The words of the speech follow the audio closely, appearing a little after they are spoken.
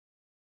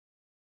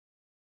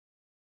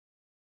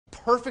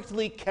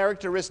perfectly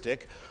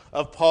characteristic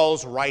of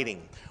Paul's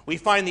writing. We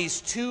find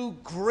these two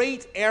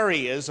great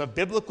areas of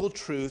biblical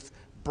truth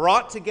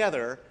brought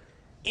together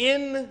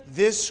in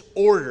this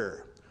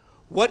order: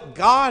 what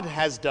God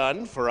has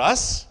done for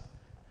us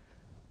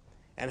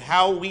and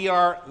how we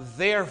are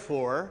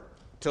therefore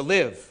to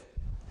live.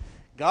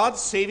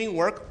 God's saving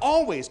work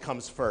always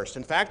comes first.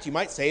 In fact, you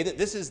might say that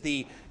this is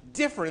the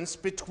difference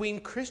between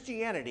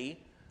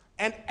Christianity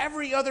and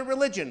every other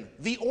religion,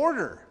 the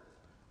order.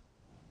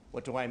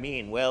 What do I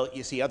mean? Well,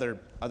 you see, other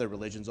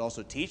religions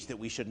also teach that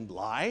we shouldn't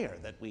lie or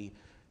that we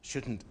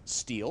shouldn't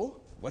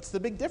steal. What's the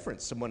big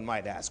difference, someone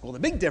might ask? Well, the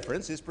big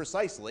difference is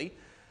precisely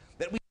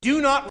that we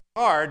do not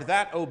regard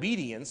that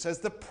obedience as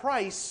the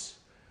price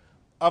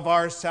of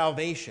our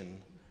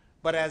salvation,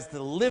 but as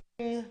the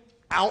living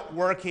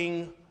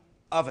outworking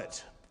of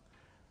it.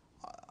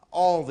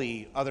 All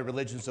the other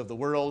religions of the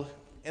world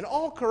and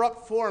all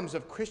corrupt forms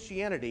of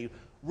Christianity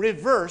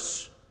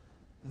reverse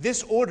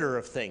this order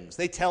of things.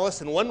 They tell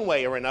us in one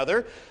way or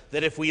another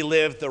that if we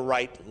live the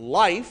right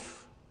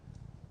life,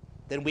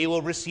 then we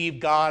will receive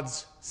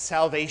God's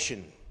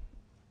salvation.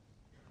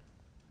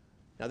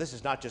 Now, this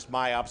is not just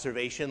my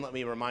observation. Let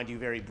me remind you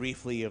very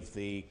briefly of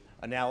the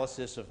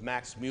analysis of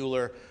Max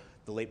Mueller,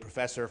 the late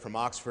professor from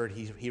Oxford.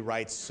 He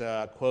writes,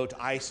 quote,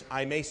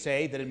 I may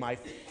say that in my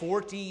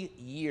 40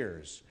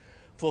 years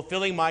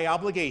fulfilling my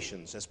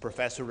obligations as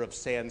professor of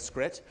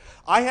Sanskrit,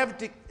 I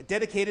have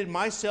dedicated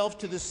myself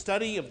to the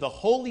study of the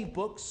holy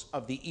books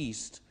of the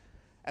East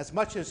as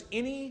much as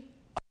any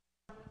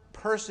other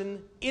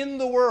person in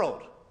the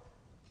world.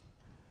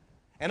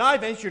 And I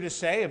venture to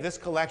say of this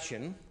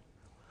collection,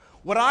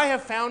 what I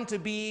have found to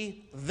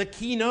be the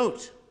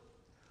keynote,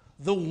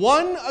 the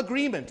one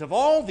agreement of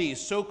all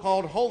these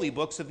so-called holy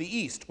books of the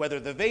East,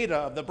 whether the Veda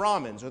of the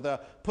Brahmins or the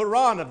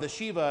Puran of the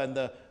Shiva and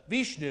the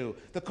Vishnu,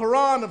 the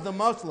Quran of the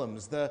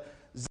Muslims, the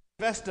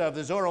Vesta of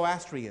the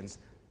Zoroastrians,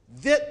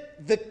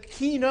 the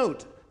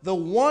keynote, the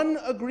one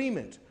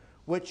agreement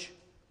which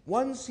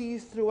one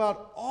sees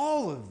throughout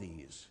all of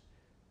these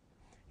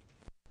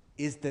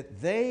is that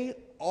they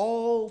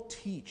all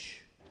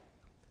teach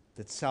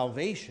that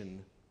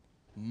salvation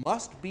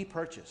must be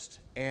purchased,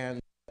 and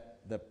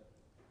the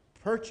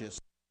purchase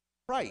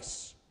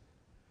price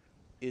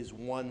is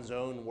one's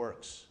own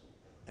works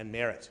and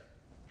merit.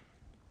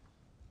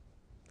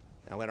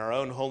 Now, in our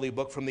own holy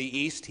book from the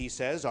East, he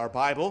says, our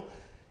Bible,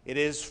 it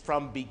is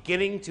from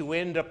beginning to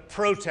end a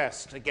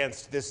protest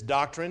against this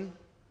doctrine.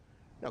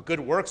 Now, good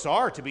works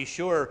are, to be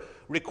sure,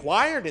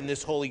 required in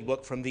this holy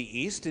book from the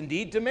East,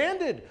 indeed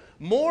demanded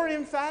more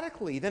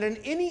emphatically than in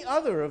any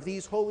other of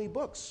these holy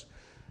books.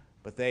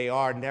 But they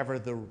are never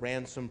the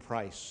ransom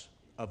price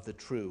of the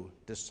true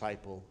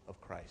disciple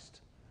of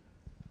Christ.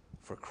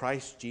 For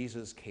Christ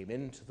Jesus came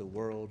into the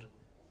world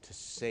to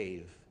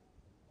save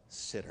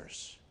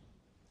sinners.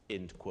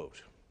 End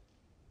quote.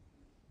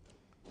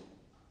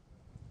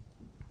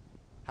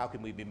 How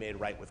can we be made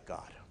right with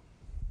God?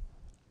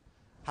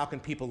 How can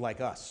people like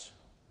us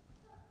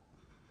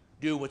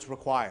do what's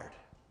required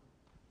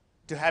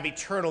to have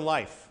eternal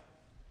life?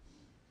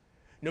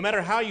 No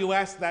matter how you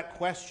ask that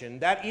question,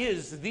 that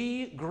is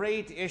the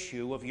great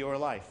issue of your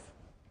life,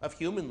 of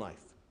human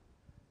life.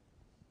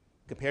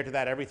 Compared to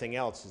that, everything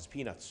else is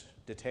peanuts,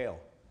 detail.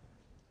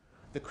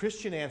 The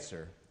Christian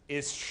answer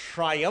is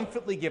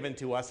triumphantly given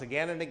to us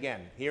again and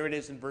again. Here it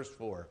is in verse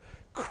 4.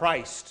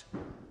 Christ,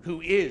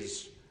 who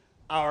is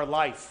our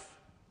life.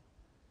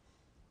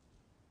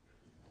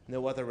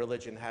 No other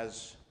religion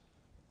has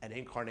an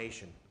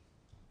incarnation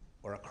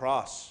or a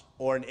cross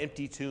or an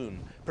empty tomb,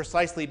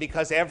 precisely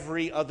because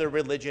every other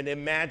religion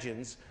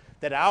imagines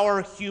that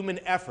our human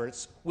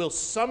efforts will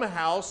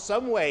somehow,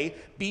 some way,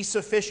 be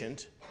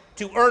sufficient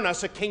to earn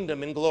us a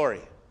kingdom in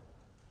glory.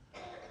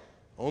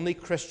 Only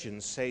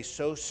Christians say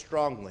so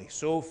strongly,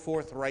 so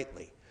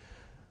forthrightly,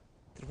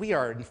 that we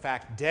are in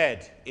fact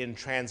dead in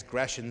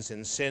transgressions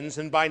and sins,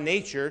 and by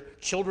nature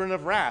children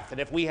of wrath. And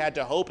if we had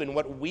to hope in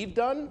what we've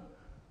done,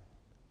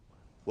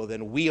 well,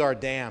 then we are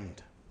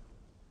damned.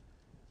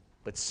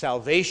 But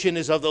salvation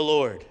is of the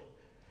Lord,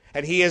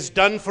 and he has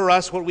done for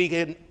us what we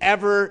can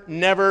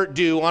never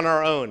do on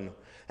our own.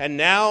 And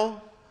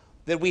now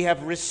that we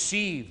have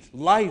received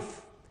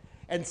life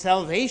and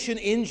salvation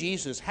in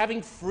Jesus,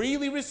 having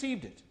freely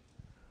received it,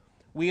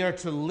 we are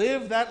to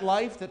live that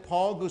life that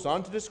Paul goes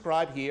on to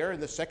describe here in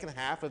the second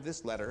half of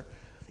this letter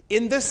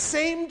in the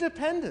same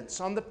dependence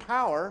on the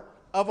power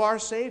of our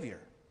Savior.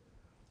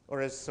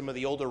 Or as some of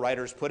the older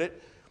writers put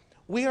it,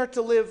 we are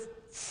to live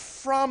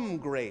from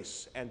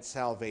grace and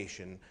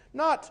salvation,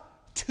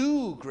 not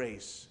to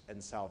grace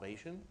and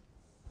salvation.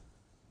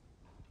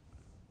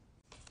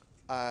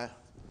 I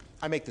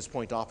make this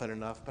point often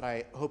enough, but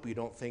I hope you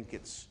don't think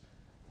it's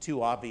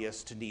too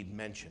obvious to need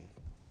mention.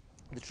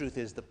 The truth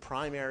is, the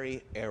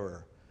primary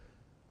error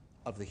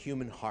of the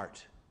human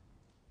heart,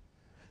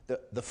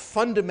 the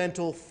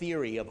fundamental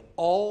theory of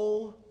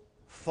all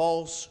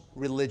false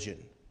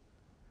religion,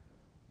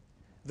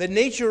 the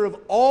nature of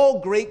all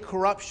great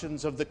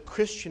corruptions of the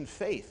Christian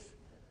faith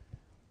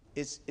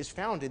is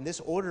found in this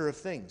order of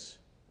things.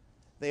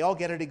 They all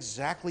get it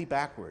exactly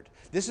backward.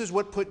 This is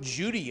what put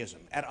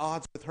Judaism at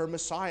odds with her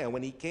Messiah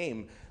when he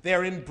came.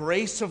 Their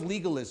embrace of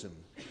legalism.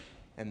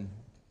 And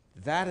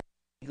that is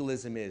what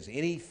legalism is.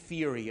 Any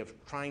theory of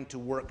trying to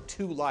work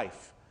to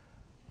life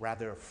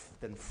rather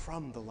than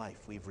from the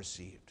life we've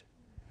received.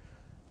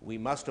 We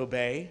must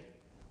obey.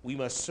 We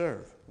must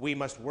serve. We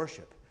must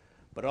worship.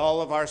 But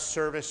all of our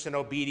service and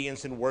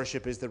obedience and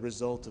worship is the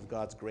result of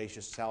God's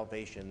gracious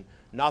salvation,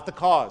 not the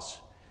cause.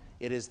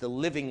 It is the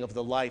living of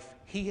the life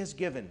he has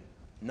given,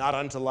 not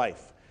unto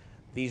life.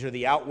 These are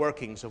the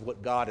outworkings of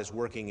what God is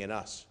working in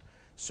us.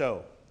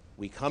 So,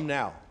 we come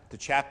now to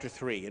chapter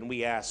 3, and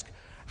we ask,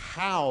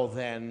 how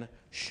then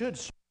should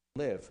someone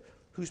live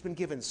who's been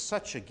given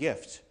such a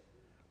gift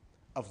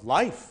of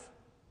life,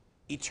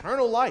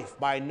 eternal life,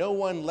 by no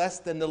one less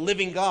than the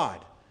living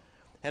God,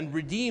 and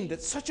redeemed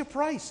at such a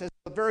price as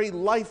the very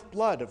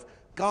lifeblood of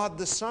God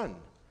the Son?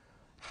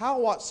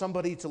 How ought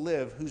somebody to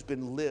live who's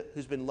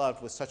been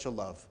loved with such a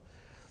love?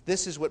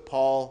 This is what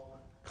Paul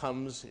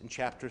comes in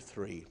chapter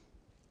 3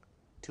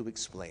 to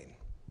explain.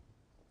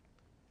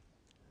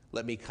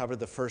 Let me cover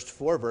the first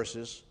 4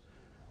 verses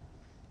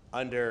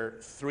under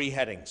 3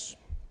 headings: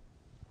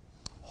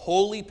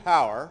 holy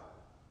power,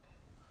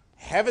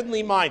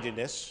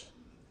 heavenly-mindedness,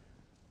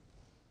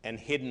 and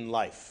hidden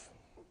life.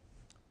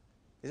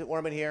 Is it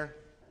warm in here?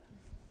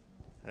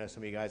 I know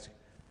some of you guys,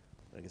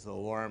 it gets a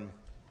little warm,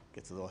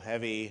 gets a little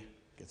heavy,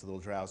 gets a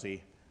little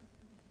drowsy.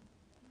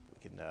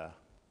 We can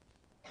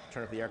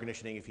turn up the air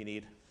conditioning if you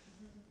need.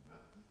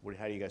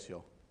 How do you guys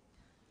feel?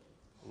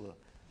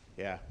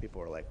 Yeah,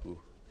 people are like, ooh.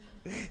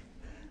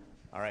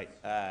 All right,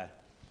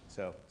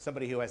 so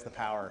somebody who has the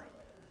power,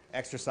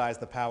 exercise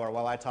the power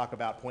while I talk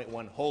about point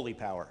 1, holy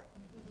power.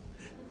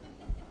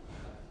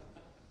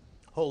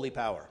 Holy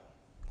power.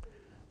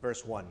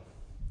 Verse 1.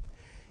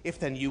 If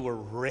then you were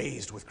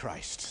raised with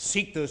Christ,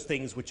 seek those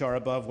things which are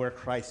above where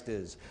Christ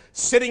is,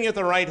 sitting at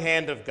the right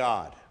hand of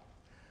God.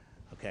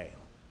 Okay,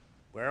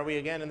 where are we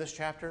again in this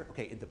chapter?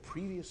 Okay, in the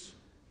previous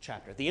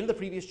chapter, at the end of the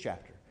previous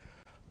chapter,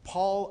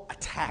 Paul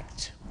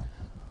attacked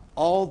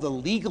all the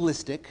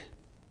legalistic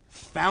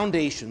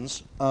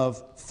foundations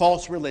of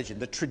false religion,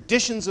 the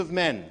traditions of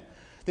men,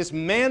 this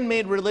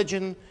man-made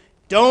religion.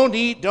 Don't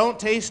eat, don't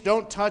taste,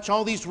 don't touch,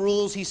 all these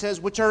rules, he says,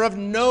 which are of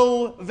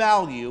no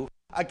value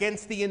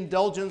against the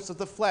indulgence of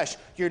the flesh.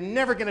 You're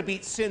never going to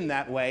beat sin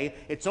that way.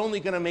 It's only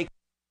going to make it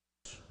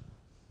worse.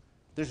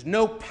 There's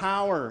no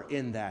power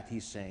in that,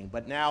 he's saying.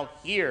 But now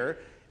here,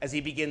 as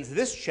he begins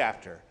this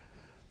chapter,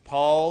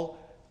 Paul,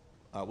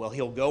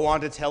 he'll go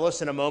on to tell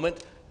us in a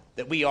moment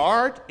that we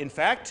are, in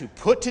fact, to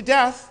put to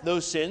death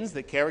those sins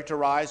that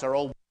characterize our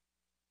old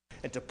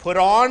and to put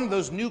on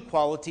those new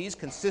qualities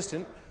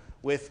consistent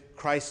with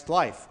Christ's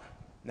life.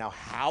 Now,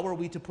 how are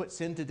we to put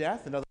sin to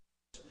death? In other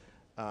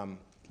words,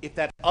 if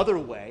that other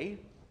way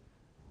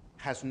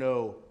has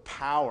no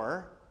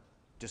power,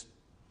 just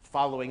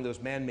following those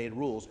man-made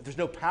rules, if there's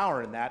no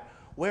power in that,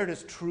 where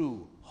does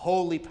true,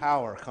 holy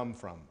power come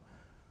from?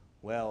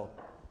 Well,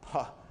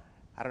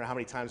 I don't know how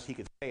many times he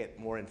could say it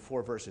more in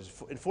 4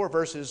 verses. In 4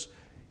 verses,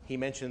 he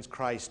mentions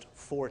Christ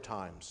 4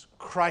 times.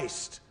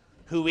 Christ,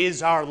 who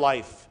is our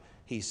life,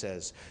 he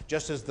says.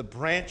 Just as the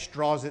branch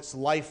draws its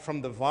life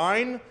from the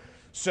vine,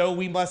 so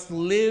we must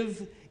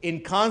live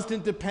in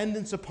constant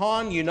dependence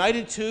upon,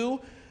 united to,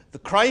 the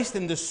Christ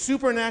and the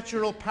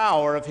supernatural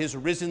power of his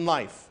risen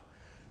life.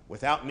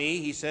 Without me,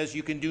 he says,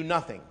 you can do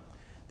nothing.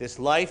 This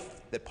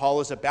life that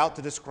Paul is about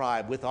to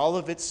describe, with all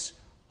of its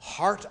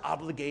heart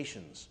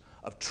obligations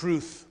of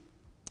truth,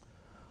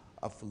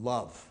 of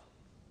love,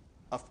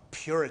 of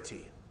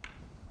purity,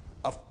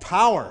 of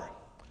power,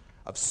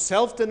 of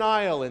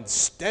self-denial and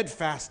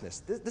steadfastness.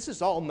 This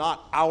is all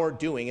not our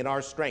doing in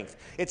our strength.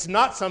 It's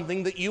not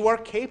something that you are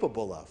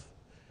capable of.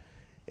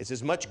 It's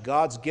as much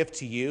God's gift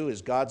to you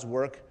as God's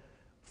work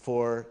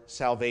for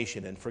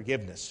salvation and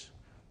forgiveness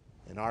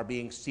and our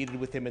being seated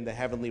with him in the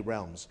heavenly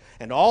realms.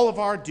 And all of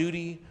our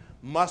duty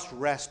must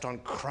rest on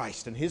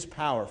Christ and his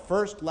power,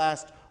 first,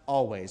 last,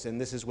 always.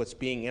 And this is what's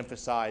being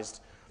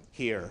emphasized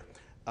here.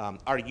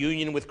 Our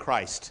union with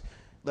Christ.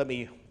 Let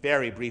me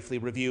very briefly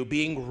review.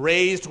 Being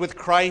raised with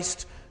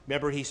Christ.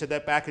 Remember, he said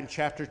that back in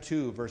chapter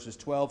 2, verses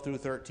 12 through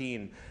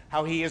 13.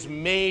 How he has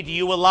made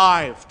you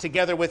alive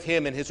together with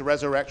him in his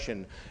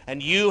resurrection.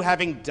 And you,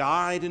 having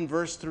died in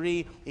verse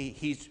 3,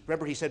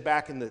 remember he said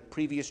back in the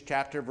previous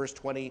chapter, verse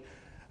 20,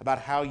 about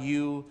how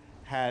you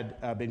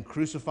had been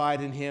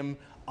crucified in him.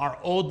 Our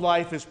old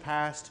life is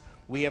past.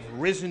 We have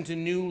risen to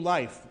new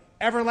life,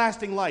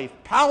 everlasting life,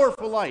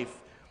 powerful life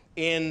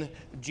in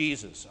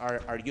Jesus,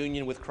 our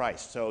union with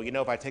Christ. So,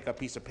 if I take a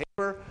piece of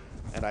paper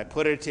and I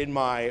put it in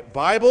my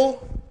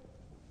Bible,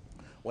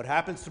 what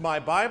happens to my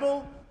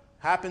Bible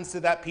happens to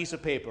that piece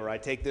of paper. I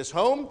take this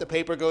home, the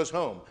paper goes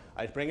home.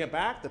 I bring it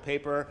back, the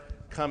paper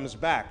comes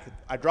back.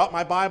 I drop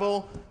my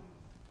Bible,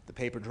 the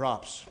paper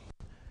drops.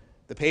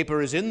 The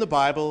paper is in the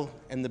Bible,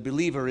 and the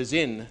believer is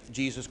in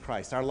Jesus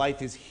Christ. Our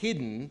life is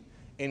hidden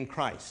in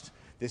Christ.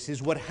 This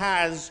is what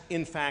has,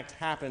 in fact,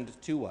 happened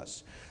to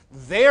us.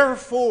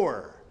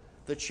 Therefore,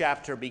 the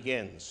chapter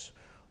begins.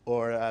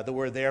 or the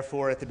word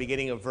therefore at the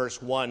beginning of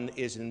verse 1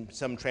 is in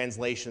some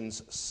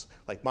translations,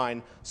 like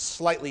mine,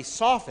 slightly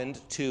softened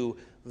to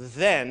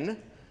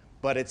then,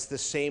 but it's the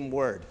same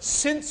word.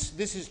 Since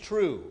this is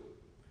true,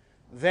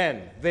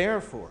 then,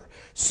 therefore,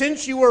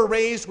 since you were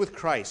raised with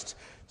Christ,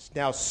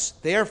 now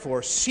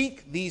therefore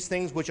seek these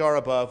things which are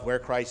above, where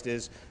Christ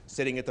is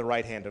sitting at the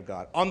right hand of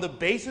God. On the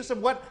basis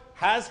of what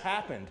has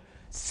happened,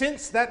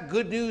 since that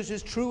good news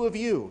is true of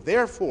you,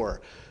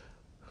 therefore,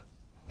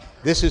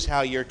 this is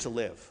how you're to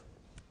live.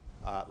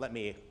 Let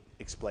me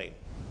explain.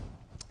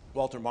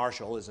 Walter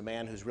Marshall is a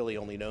man who's really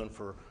only known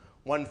for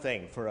one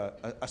thing, for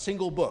a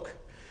single book.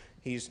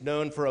 He's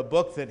known for a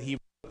book that he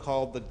wrote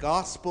called The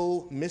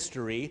Gospel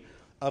Mystery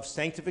of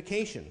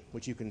Sanctification,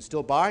 which you can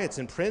still buy. It's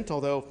in print,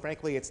 although,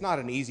 frankly, it's not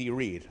an easy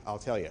read, I'll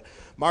tell you.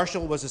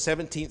 Marshall was a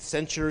 17th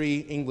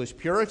century English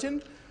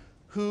Puritan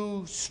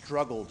who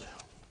struggled,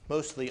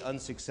 mostly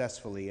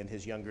unsuccessfully in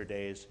his younger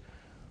days,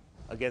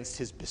 against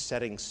his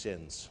besetting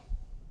sins.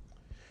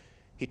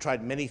 He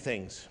tried many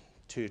things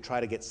to try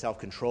to get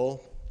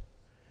self-control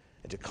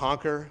and to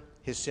conquer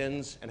his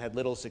sins, and had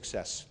little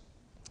success.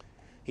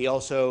 He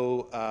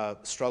also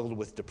struggled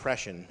with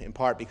depression, in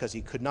part because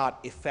he could not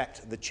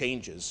effect the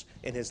changes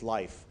in his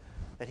life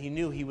that he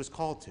knew he was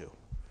called to.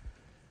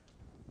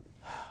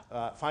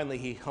 Finally,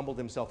 he humbled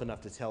himself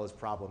enough to tell his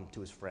problem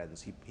to his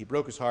friends. He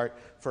broke his heart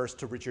first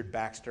to Richard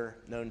Baxter,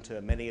 known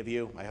to many of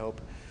you, I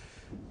hope.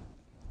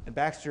 And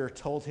Baxter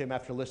told him,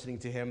 after listening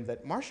to him,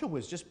 that Marshall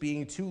was just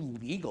being too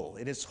legal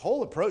in his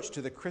whole approach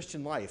to the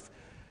Christian life.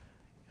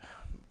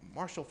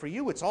 Marshall, for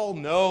you, it's all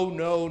no,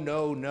 no,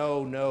 no,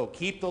 no, no.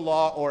 Keep the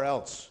law or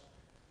else.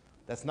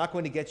 That's not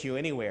going to get you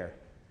anywhere,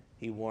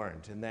 he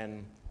warned. And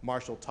then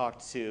Marshall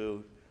talked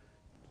to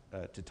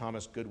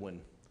Thomas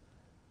Goodwin.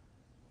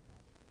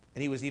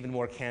 And he was even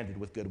more candid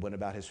with Goodwin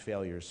about his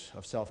failures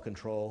of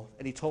self-control.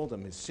 And he told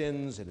him his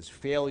sins and his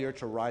failure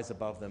to rise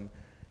above them.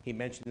 He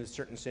mentioned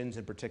certain sins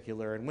in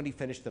particular. And when he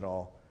finished it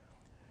all,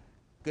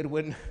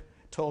 Goodwin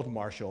told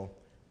Marshall,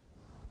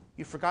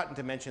 "You've forgotten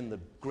to mention the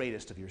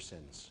greatest of your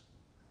sins.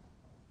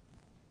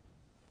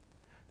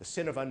 The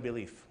sin of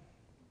unbelief."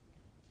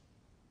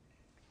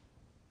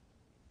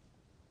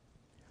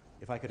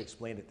 If I could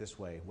explain it this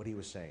way, what he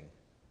was saying: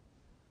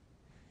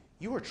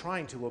 you were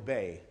trying to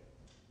obey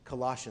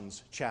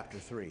Colossians chapter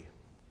 3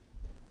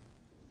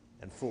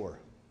 and 4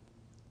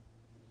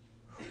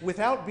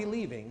 without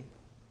believing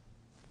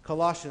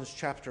Colossians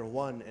chapter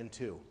 1 and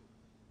 2.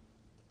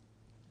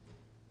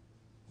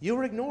 You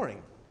were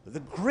ignoring the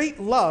great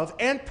love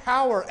and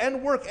power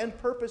and work and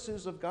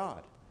purposes of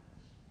God.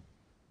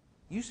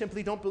 You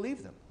simply don't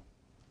believe them.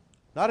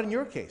 Not in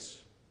your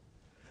case.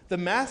 The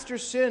master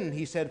sin,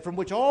 he said, from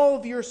which all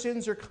of your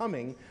sins are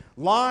coming,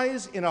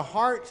 lies in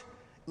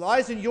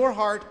your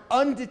heart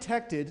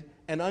undetected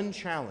and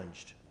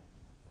unchallenged.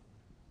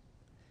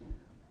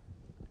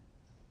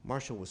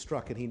 Marshall was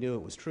struck, and he knew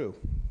it was true,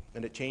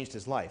 and it changed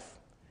his life.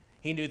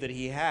 He knew that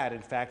he had,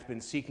 in fact,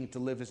 been seeking to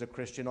live as a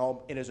Christian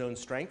all in his own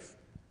strength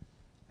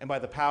and by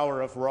the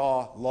power of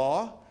raw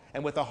law,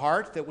 and with a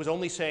heart that was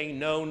only saying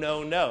no,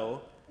 no,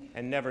 no,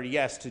 and never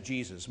yes to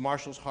Jesus.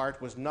 Marshall's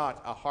heart was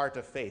not a heart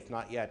of faith,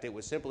 not yet. It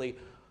was simply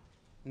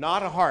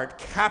not a heart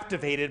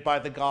captivated by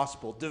the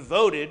gospel,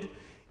 devoted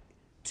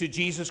to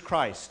Jesus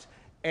Christ.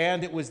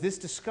 And it was this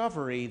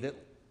discovery that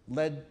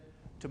led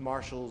to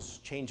Marshall's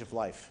change of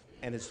life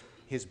and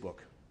his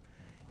book.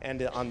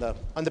 And on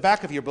the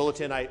back of your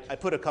bulletin, I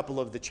put a couple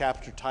of the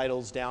chapter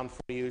titles down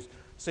for you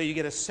so you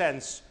get a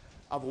sense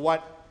of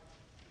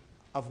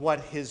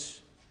what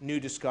his new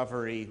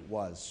discovery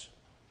was.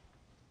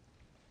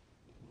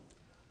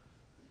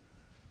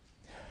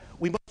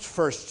 We must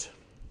first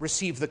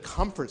receive the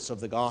comforts of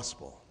the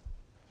gospel,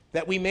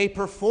 that we may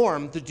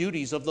perform the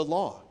duties of the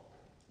law.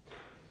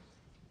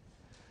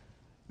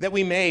 That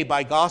we may,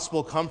 by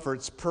gospel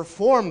comforts,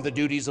 perform the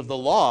duties of the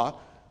law,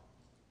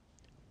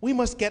 we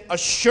must get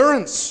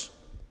assurance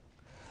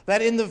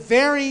that in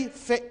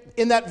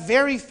that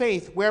very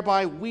faith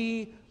whereby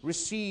we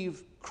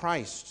receive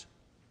Christ,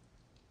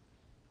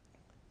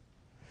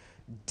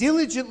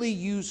 diligently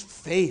use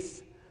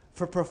faith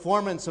for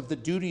performance of the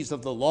duties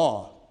of the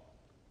law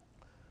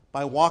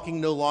by walking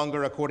no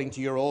longer according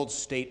to your old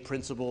state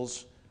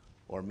principles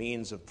or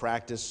means of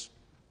practice,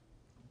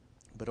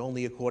 but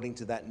only according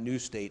to that new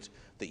state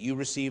that you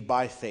receive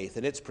by faith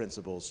and its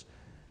principles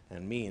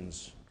and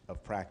means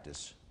of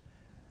practice.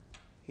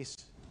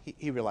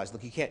 He realized,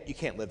 look, you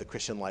can't live the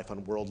Christian life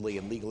on worldly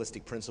and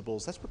legalistic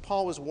principles. That's what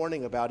Paul was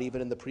warning about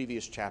even in the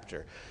previous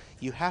chapter.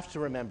 You have to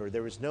remember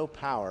there is no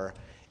power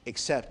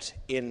except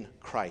in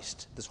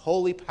Christ. This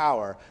holy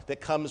power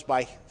that comes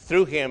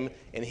through him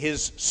and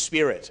his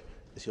Spirit,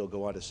 as he'll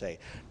go on to say.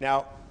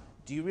 Now,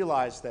 do you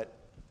realize that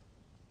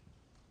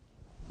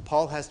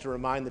Paul has to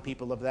remind the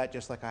people of that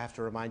just like I have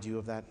to remind you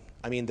of that?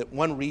 I mean, that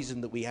one reason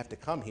that we have to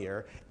come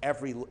here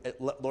every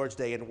Lord's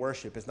Day in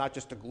worship is not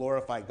just to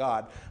glorify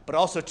God, but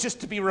also just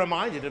to be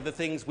reminded of the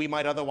things we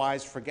might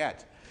otherwise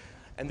forget.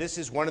 And this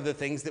is one of the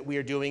things that we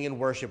are doing in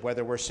worship,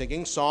 whether we're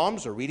singing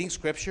psalms or reading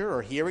scripture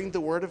or hearing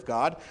the word of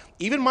God.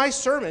 Even my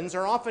sermons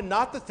are often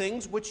not the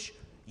things which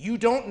you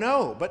don't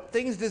know, but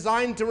things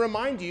designed to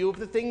remind you of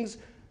the things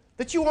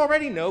that you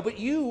already know, but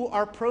you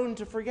are prone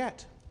to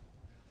forget.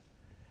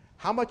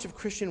 How much of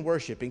Christian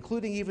worship,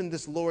 including even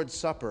this Lord's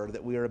Supper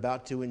that we are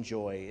about to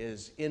enjoy,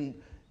 is in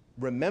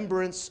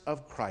remembrance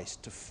of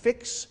Christ, to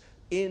fix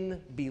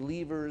in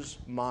believers'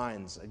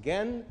 minds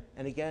again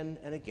and again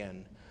and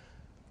again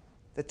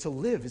that to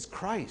live is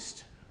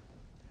Christ.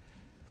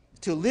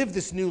 To live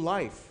this new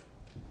life,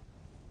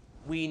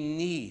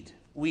 we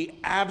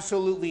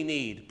absolutely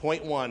need,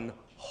 point one,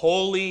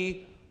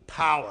 holy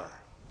power.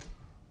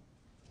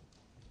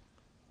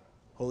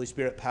 Holy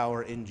Spirit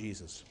power in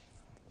Jesus.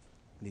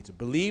 We need to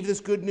believe this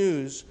good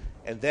news,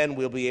 and then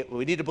we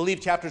need to believe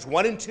chapters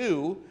 1 and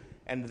 2,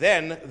 and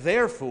then,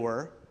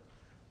 therefore,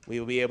 we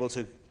will be able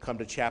to come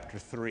to chapter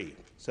 3.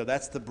 So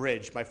that's the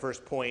bridge, my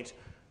first point,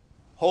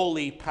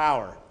 holy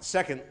power.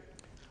 Second,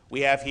 we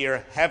have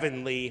here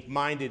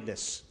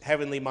heavenly-mindedness.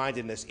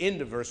 Heavenly-mindedness.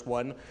 Into verse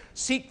 1,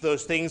 seek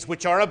those things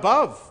which are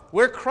above,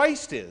 where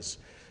Christ is,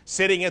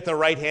 sitting at the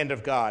right hand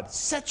of God.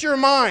 Set your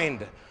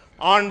mind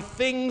on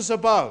things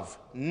above,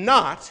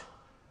 not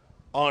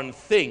on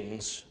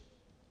things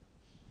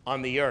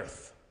on the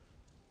earth.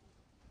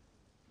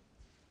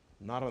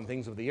 Not on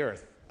things of the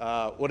earth.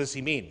 What does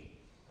he mean?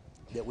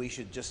 That we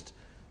should just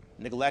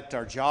neglect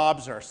our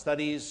jobs, our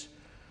studies,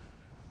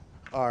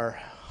 our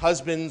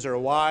husbands or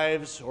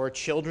wives or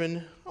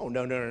children? Oh,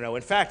 no.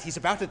 In fact, he's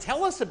about to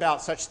tell us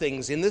about such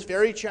things in this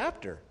very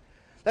chapter.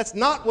 That's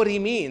not what he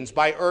means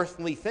by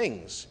earthly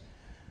things.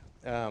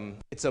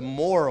 It's a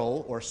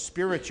moral or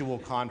spiritual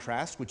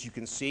contrast, which you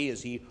can see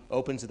as he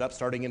opens it up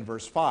starting in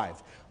verse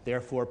 5.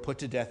 Therefore, put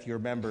to death your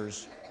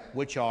members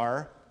which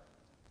are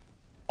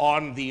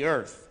on the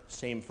earth.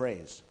 Same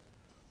phrase.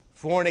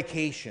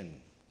 Fornication,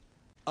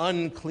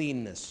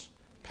 uncleanness,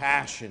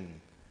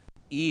 passion,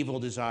 evil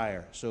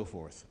desire, so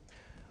forth.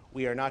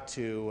 We are not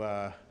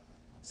to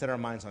set our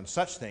minds on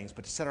such things,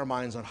 but to set our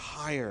minds on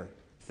higher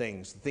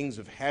things, the things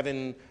of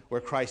heaven where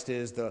Christ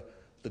is, the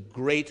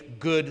great,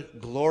 good,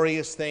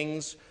 glorious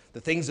things, the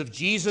things of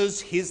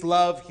Jesus, his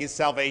love, his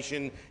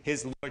salvation,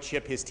 his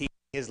lordship, his teaching,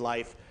 his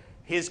life,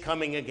 his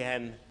coming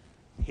again,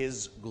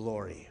 his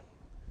glory.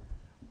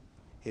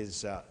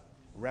 His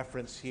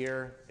reference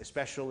here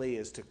especially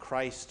is to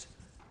Christ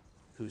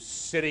who's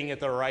sitting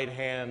at the right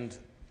hand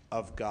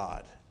of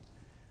God.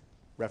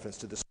 Reference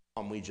to the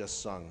psalm we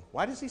just sung.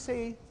 Why does he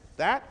say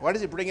that? Why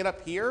does he bring it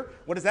up here?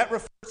 What does that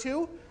refer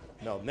to?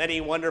 No,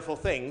 many wonderful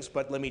things,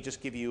 but let me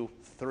just give you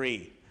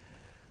three.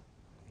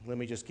 Let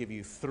me just give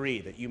you three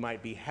that you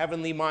might be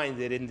heavenly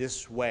minded in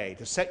this way,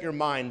 to set your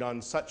mind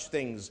on such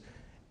things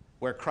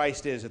where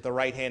Christ is at the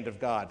right hand of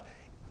God.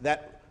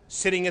 That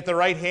sitting at the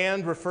right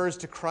hand refers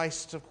to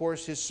Christ, of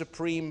course, his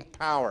supreme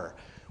power.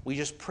 We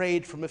just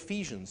prayed from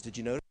Ephesians. Did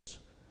you notice?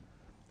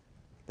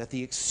 That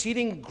the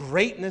exceeding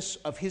greatness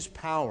of his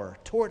power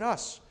toward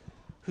us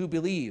who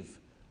believe,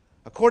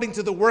 according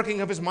to the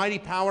working of his mighty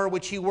power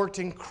which he worked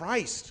in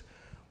Christ,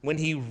 when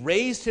he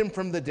raised him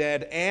from the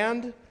dead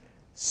and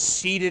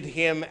seated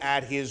him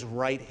at his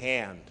right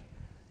hand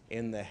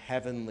in the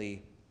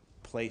heavenly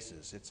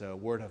places. It's a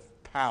word of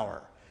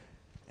power,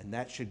 and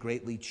that should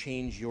greatly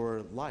change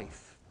your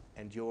life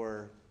and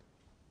your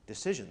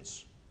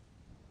decisions.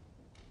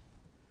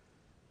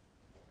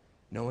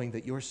 Knowing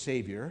that your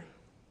Savior,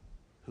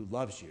 who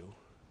loves you,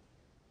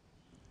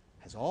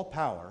 has all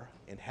power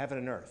in heaven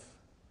and earth.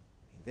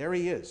 There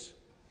he is,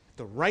 at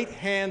the right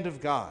hand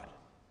of God.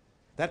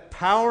 That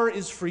power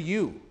is for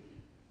you.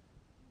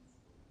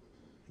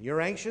 You're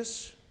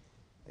anxious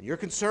and you're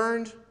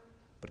concerned,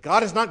 but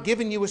God has not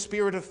given you a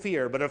spirit of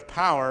fear, but of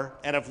power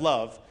and of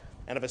love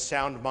and of a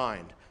sound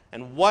mind.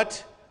 And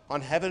what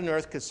on heaven and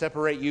earth could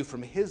separate you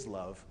from his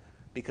love?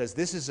 Because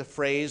this is a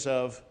phrase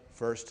of,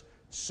 first,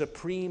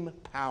 supreme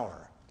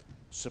power.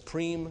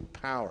 Supreme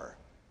power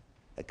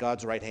at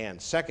God's right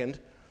hand. Second,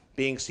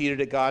 being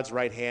seated at God's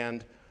right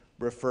hand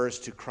refers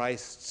to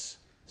Christ's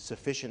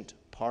sufficient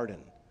pardon.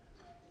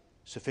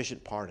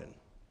 Sufficient pardon.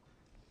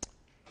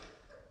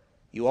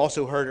 You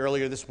also heard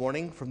earlier this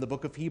morning from the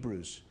book of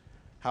Hebrews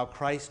how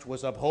Christ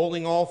was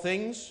upholding all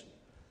things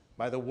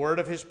by the word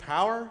of his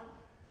power,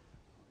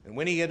 and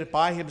when he had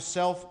by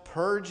himself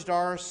purged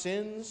our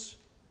sins,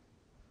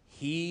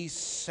 he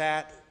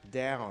sat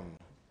down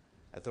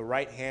at the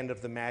right hand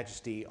of the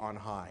Majesty on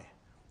high.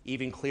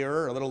 Even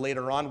clearer, a little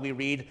later on, we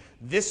read,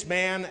 this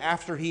man,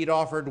 after he'd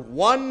offered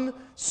one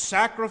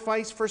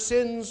sacrifice for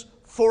sins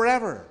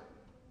forever,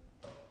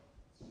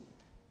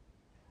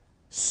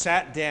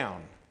 sat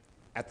down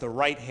at the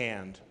right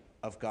hand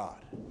of God.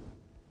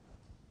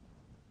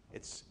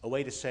 It's a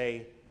way to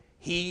say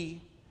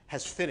he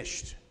has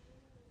finished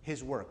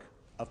his work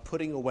of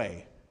putting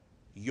away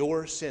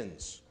your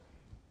sins.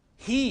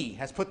 He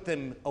has put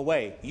them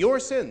away, your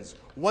sins,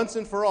 once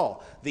and for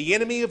all. The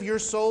enemy of your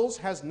souls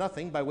has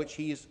nothing by which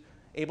he is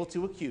able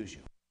to accuse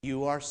you.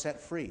 You are set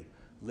free.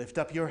 Lift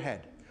up your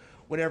head.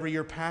 Whenever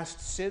your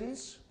past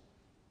sins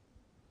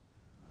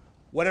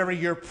whatever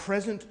your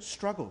present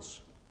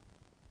struggles,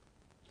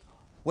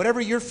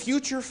 whatever your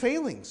future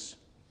failings.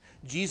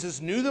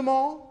 Jesus knew them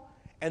all,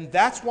 and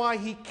that's why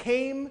he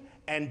came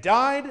and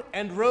died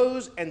and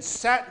rose and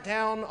sat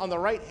down on the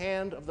right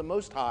hand of the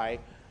Most High.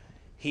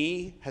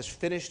 He has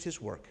finished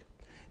his work,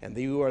 and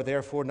you are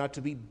therefore not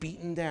to be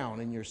beaten down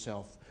in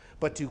yourself,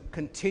 but to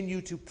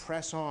continue to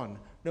press on,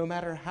 no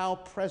matter how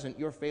present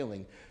you're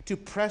failing, to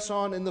press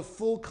on in the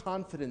full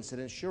confidence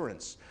and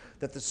assurance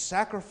that the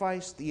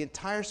sacrifice, the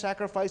entire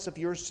sacrifice of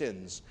your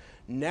sins,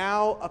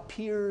 now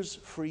appears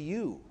for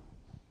you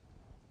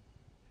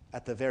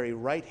at the very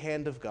right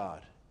hand of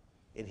God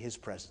in his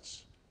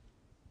presence.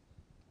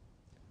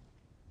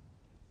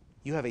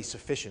 You have a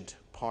sufficient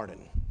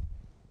pardon.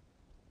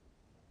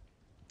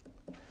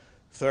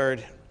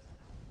 Third,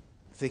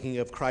 thinking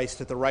of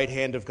Christ at the right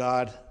hand of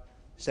God,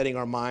 setting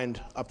our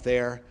mind up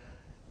there,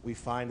 we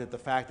find that the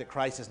fact that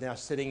Christ is now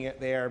sitting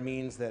there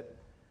means that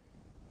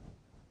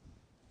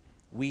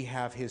we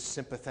have his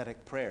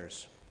sympathetic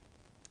prayers.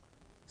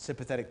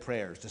 Sympathetic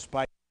prayers,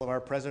 despite all of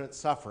our present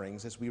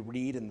sufferings, as we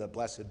read in the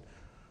blessed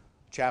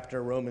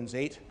chapter, Romans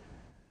 8,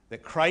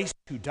 that Christ,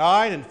 who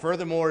died and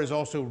furthermore is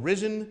also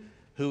risen,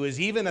 who is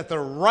even at the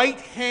right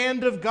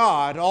hand of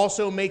God,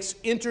 also makes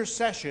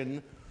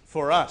intercession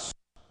for us.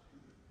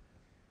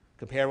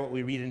 Compare what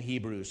we read in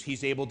Hebrews.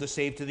 He's able to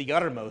save to the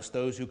uttermost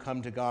those who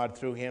come to God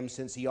through him,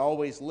 since he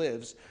always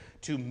lives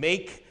to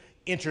make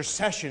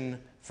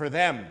intercession for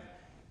them.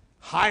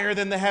 Higher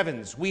than the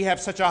heavens, we have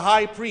such a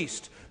high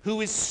priest who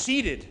is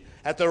seated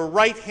at the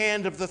right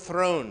hand of the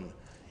throne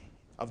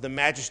of the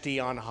majesty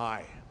on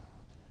high.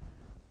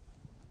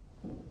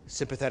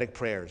 Sympathetic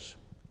prayers.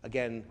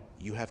 Again,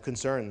 you have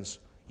concerns.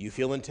 You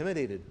feel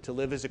intimidated to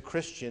live as a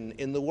Christian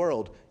in the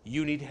world.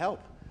 You need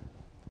help.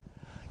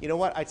 You know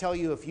what? I tell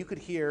you, if you could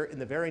hear in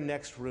the very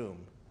next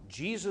room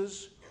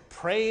Jesus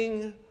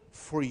praying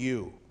for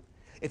you,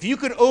 if you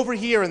could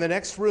overhear in the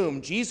next room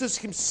Jesus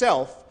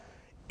himself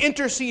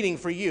interceding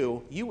for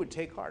you, you would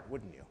take heart,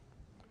 wouldn't you?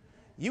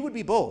 You would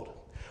be bold.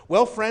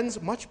 Well,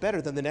 friends, much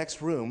better than the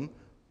next room.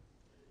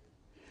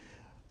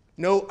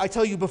 No, I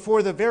tell you,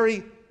 before the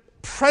very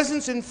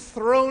presence and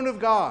throne of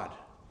God,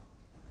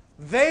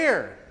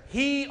 there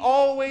he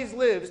always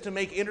lives to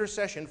make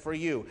intercession for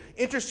you,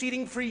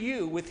 interceding for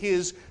you with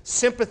his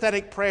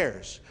sympathetic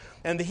prayers.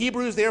 And the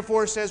Hebrews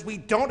therefore says we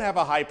don't have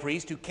a high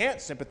priest who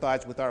can't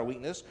sympathize with our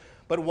weakness,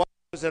 but one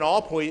who is in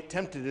all point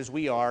tempted as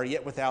we are,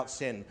 yet without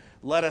sin.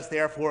 Let us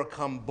therefore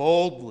come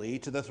boldly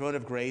to the throne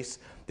of grace,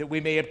 that we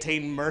may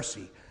obtain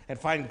mercy and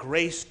find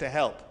grace to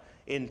help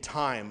in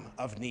time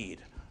of need.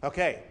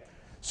 Okay,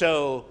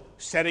 so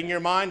setting your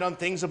mind on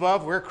things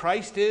above, where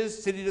Christ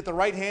is, sitting at the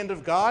right hand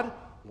of God.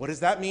 What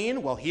does that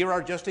mean? Well, here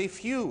are just a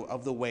few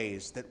of the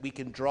ways that we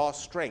can draw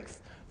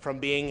strength from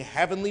being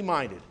heavenly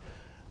minded.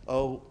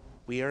 Oh,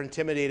 we are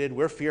intimidated,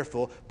 we're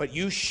fearful, but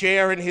you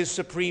share in his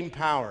supreme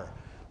power.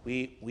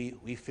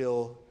 We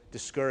feel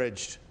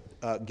discouraged,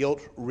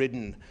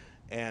 guilt-ridden,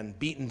 and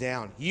beaten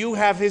down. You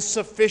have his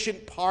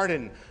sufficient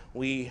pardon.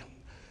 We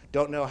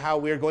don't know how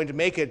we're going to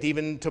make it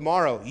even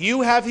tomorrow.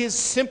 You have his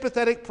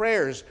sympathetic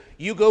prayers.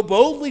 You go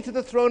boldly to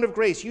the throne of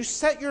grace. You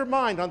set your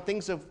mind on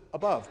things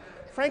above.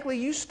 Frankly,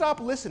 you stop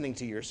listening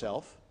to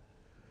yourself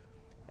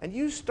and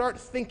you start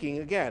thinking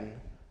again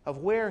of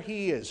where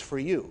he is for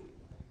you.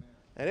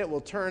 And it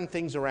will turn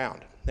things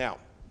around. Now,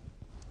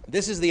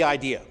 this is the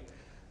idea.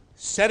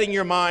 Setting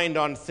your mind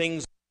on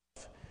things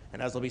above.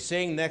 And as I'll be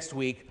saying next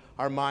week,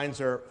 our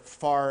minds are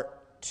far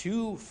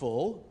too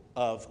full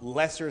of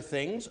lesser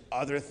things,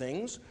 other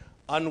things,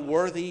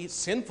 unworthy,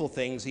 sinful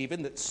things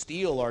even that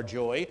steal our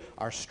joy,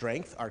 our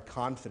strength, our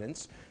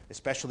confidence,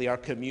 especially our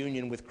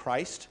communion with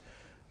Christ.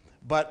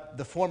 But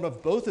the form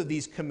of both of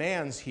these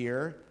commands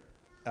here,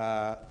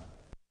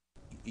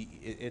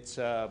 it's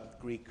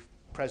Greek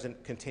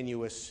present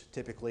continuous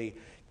typically.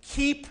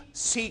 Keep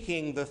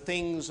seeking the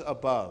things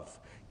above.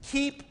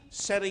 Keep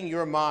setting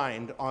your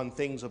mind on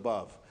things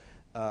above.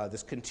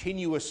 This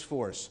continuous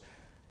force.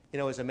 You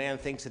know, as a man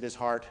thinks in his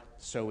heart,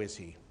 so is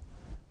he.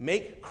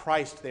 Make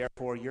Christ,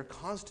 therefore, your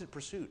constant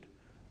pursuit.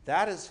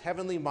 That is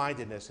heavenly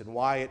mindedness and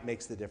why it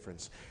makes the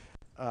difference.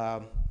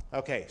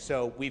 Okay,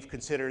 so we've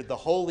considered the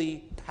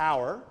holy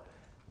power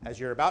as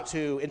you're about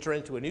to enter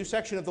into a new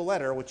section of the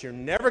letter, which you're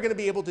never going to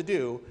be able to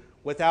do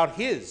without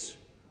his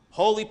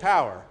holy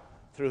power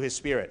through his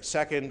Spirit.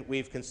 Second,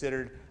 we've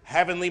considered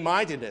heavenly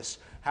mindedness,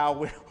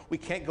 how we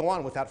can't go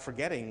on without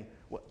forgetting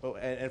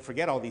and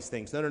forget all these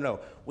things. No.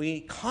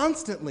 We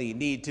constantly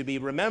need to be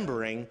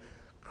remembering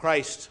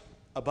Christ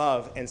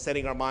above and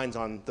setting our minds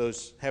on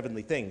those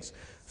heavenly things.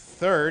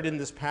 Third, in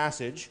this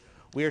passage,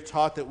 we are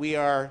taught that we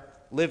are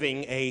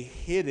living a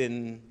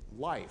hidden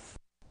life.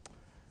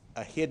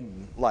 A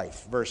hidden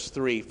life. Verse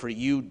 3, for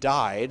you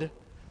died,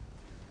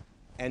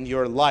 and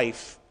your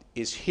life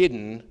is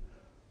hidden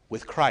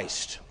with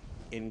Christ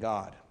in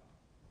God.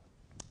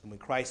 And when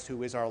Christ,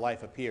 who is our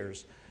life,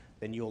 appears,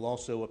 then you'll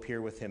also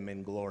appear with him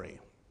in glory.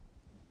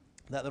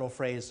 That little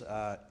phrase,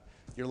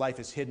 your life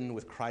is hidden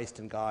with Christ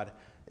in God,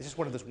 is just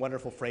one of those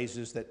wonderful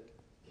phrases that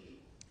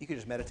you could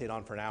just meditate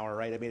on for an hour,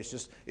 right? I mean,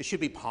 it should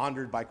be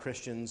pondered by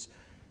Christians.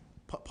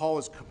 Paul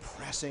is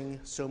compressing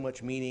so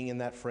much meaning in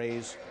that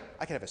phrase.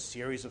 I could have a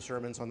series of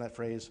sermons on that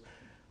phrase.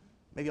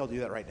 Maybe I'll do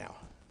that right now.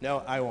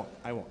 No, I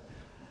won't.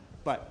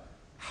 But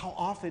how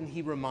often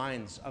he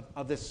reminds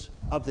of this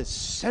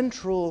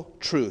central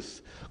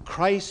truth.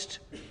 Christ,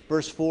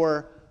 verse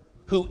 4,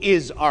 who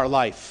is our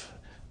life.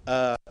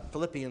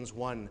 Philippians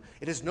 1,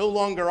 it is no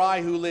longer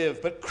I who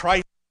live, but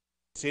Christ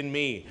is in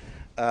me.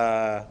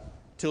 To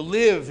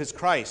live is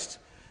Christ.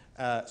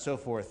 So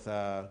forth,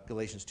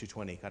 Galatians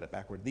 2:20, got it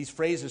backward. These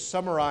phrases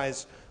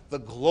summarize the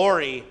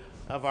glory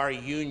of our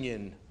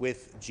union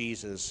with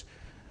Jesus,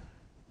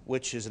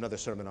 which is another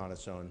sermon on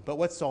its own. But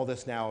what's all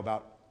this now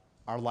about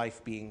our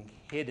life being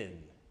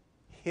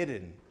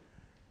hidden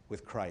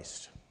with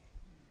Christ?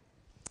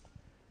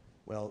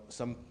 Well,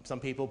 some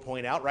people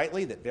point out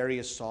rightly that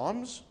various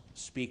psalms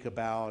speak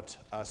about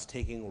us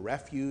taking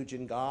refuge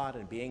in God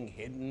and being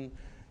hidden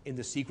in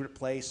the secret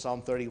place.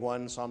 Psalm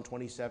 31, Psalm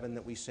 27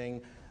 that we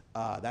sing.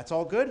 That's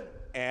all good,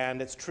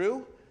 and it's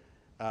true.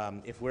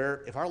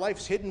 If our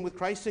life's hidden with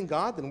Christ in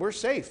God, then we're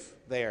safe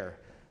there.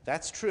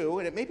 That's true,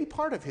 and it may be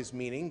part of his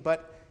meaning,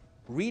 but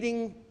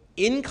reading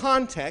in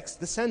context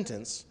the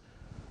sentence,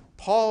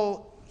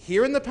 Paul,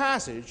 here in the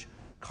passage,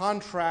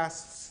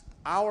 contrasts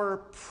our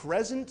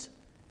present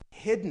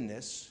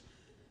hiddenness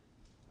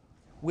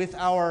with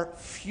our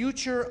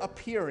future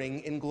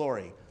appearing in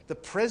glory. The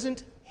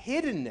present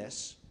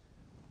hiddenness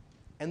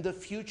and the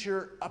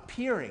future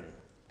appearing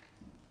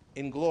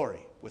in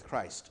glory with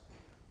Christ.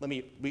 Let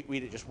me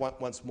read it just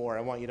once more.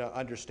 I want you to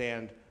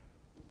understand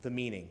the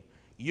meaning.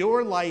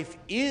 Your life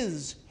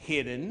is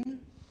hidden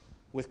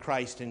with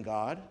Christ in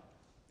God.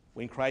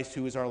 When Christ,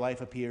 who is our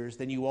life, appears,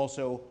 then you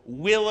also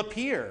will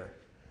appear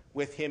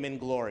with him in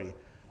glory.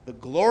 The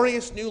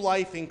glorious new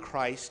life in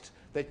Christ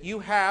that you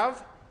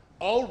have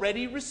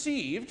already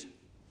received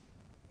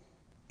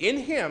in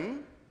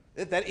him,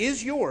 that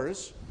is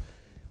yours,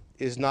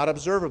 is not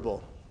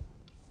observable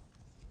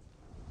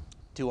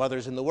to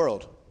others in the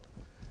world.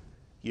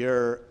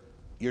 Your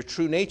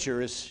true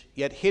nature is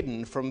yet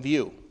hidden from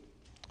view.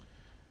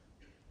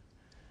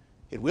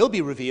 It will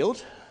be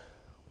revealed,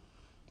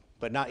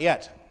 but not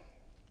yet.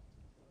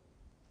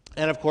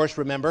 And of course,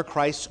 remember,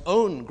 Christ's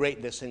own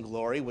greatness and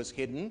glory was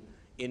hidden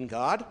in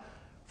God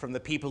from the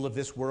people of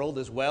this world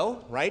as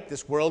well, right?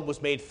 This world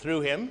was made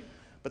through him,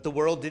 but the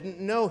world didn't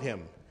know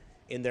him.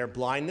 In their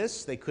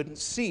blindness, they couldn't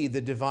see the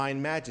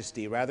divine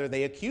majesty. Rather,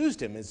 they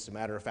accused him, as a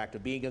matter of fact,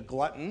 of being a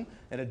glutton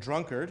and a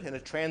drunkard and a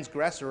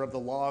transgressor of the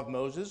law of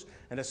Moses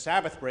and a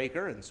Sabbath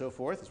breaker and so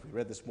forth, as we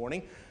read this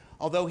morning.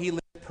 Although he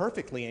lived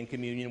perfectly in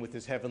communion with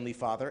his heavenly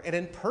Father and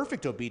in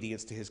perfect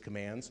obedience to his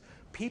commands,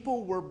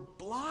 people were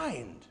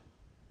blind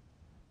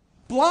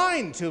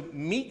to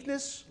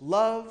meekness,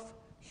 love,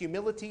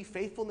 humility,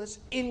 faithfulness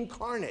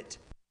incarnate.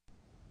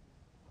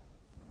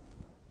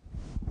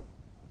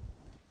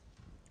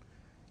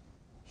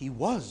 He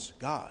was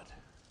God,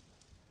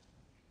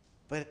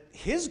 but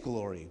his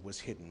glory was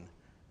hidden.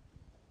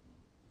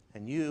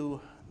 And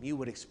you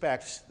would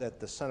expect that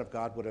the Son of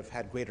God would have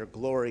had greater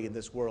glory in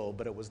this world,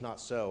 but it was not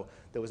so.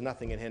 There was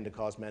nothing in him to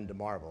cause men to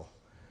marvel.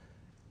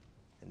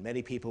 And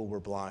many people were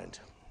blind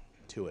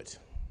to it.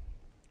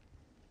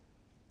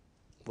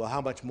 Well,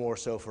 how much more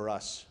so for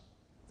us,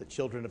 the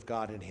children of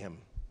God in him?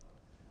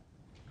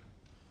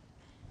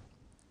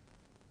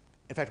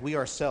 In fact, we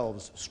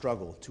ourselves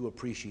struggle to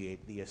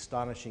appreciate the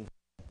astonishing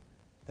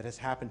that has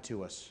happened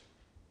to us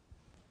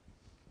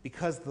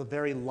because the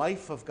very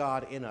life of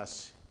God in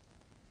us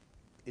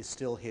is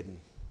still hidden.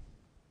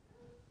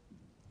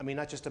 I mean,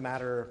 not just a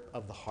matter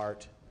of the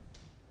heart,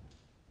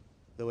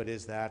 though it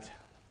is that.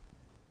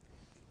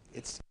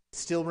 It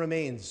still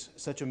remains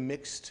such a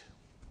mixed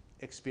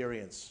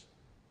experience.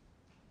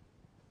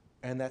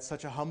 And that's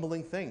such a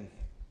humbling thing.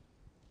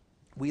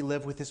 We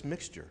live with this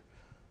mixture.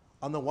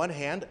 On the one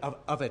hand,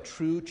 of a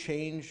true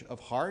change of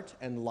heart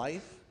and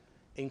life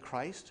in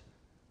Christ,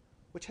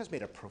 which has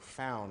made a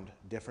profound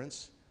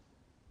difference.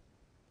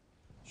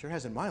 Sure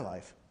has in my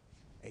life.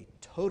 A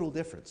total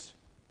difference.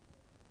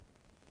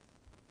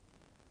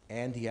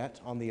 And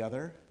yet, on the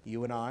other,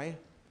 you and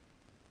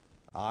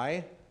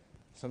I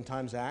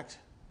sometimes act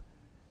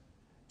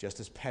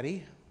just as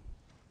petty,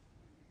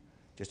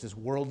 just as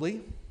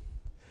worldly,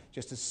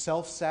 just as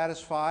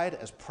self-satisfied,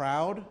 as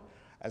proud,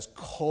 as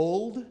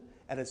cold,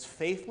 and as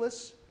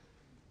faithless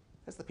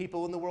as the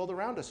people in the world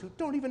around us who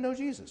don't even know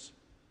Jesus.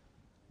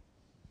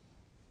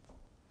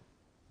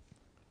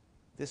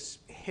 This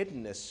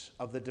hiddenness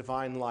of the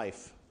divine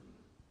life,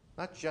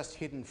 not just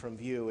hidden from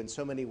view, in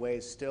so many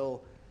ways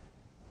still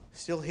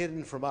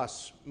hidden from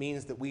us,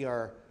 means that we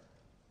are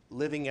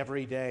living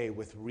every day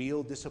with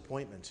real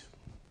disappointment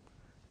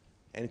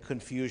and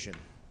confusion.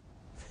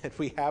 That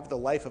we have the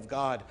life of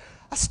God,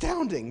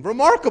 astounding,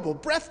 remarkable,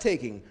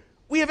 breathtaking.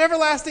 We have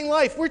everlasting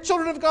life. We're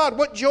children of God.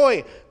 What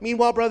joy.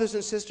 Meanwhile, brothers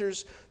and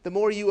sisters, the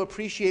more you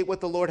appreciate what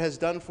the Lord has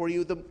done for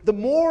you, the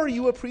more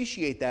you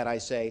appreciate that, I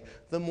say,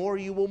 the more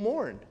you will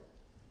mourn.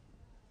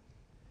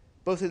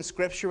 Both in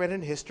Scripture and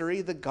in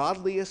history, the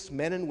godliest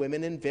men and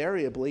women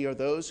invariably are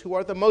those who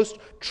are the most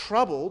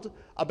troubled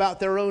about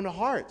their own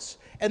hearts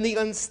and the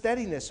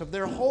unsteadiness of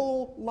their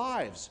whole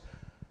lives.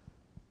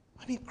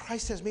 I mean,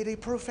 Christ has made a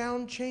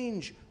profound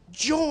change.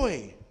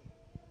 Joy!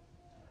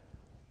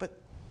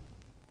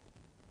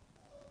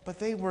 But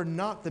they were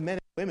not the men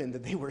and women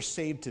that they were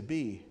saved to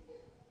be.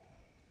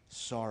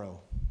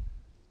 Sorrow.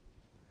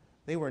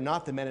 They were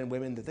not the men and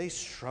women that they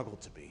struggled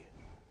to be.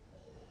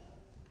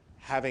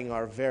 Having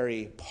our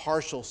very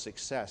partial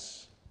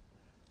success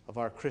of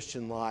our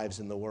Christian lives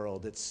in the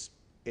world, it's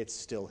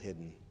still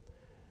hidden.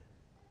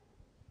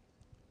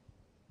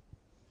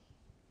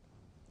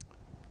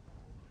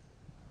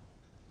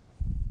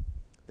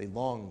 They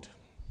longed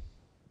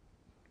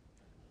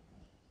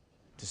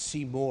to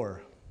see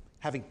more,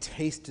 having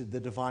tasted the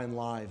divine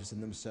lives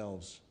in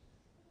themselves.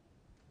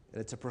 And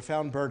it's a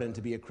profound burden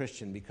to be a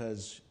Christian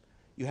because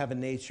you have a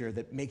nature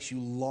that makes you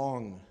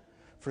long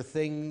for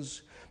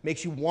things,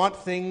 makes you want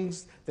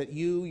things that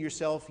you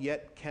yourself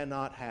yet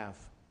cannot have.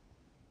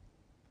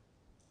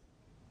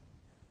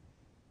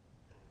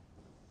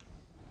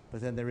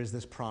 But then there is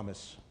this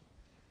promise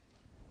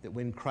that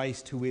when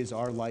Christ, who is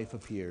our life,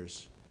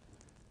 appears,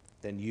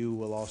 then you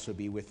will also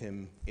be with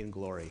him in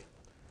glory.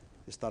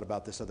 Just thought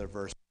about this other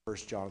verse, 1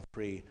 John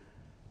 3.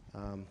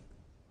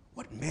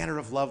 What manner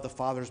of love the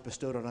Father has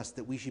bestowed on us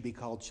that we should be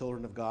called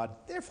children of God.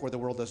 Therefore the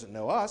world doesn't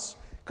know us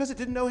because it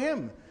didn't know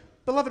him.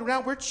 Beloved,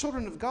 now we're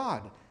children of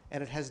God,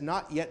 and it has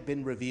not yet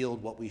been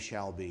revealed what we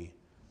shall be.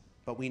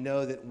 But we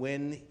know that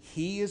when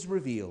he is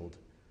revealed,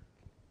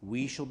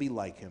 we shall be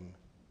like him,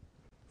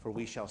 for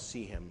we shall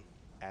see him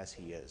as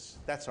he is.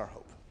 That's our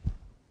hope.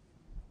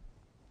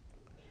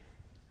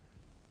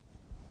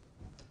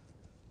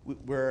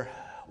 We're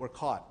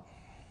caught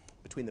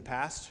between the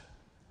past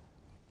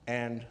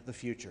and the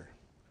future.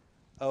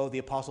 Oh, the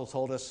apostle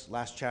told us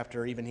last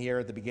chapter, even here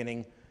at the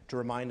beginning, to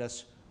remind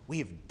us, we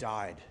have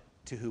died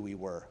to who we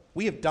were.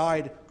 We have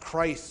died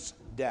Christ's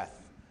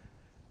death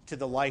to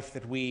the life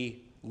that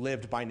we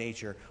lived by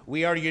nature.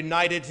 We are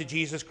united to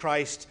Jesus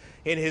Christ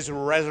in his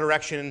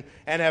resurrection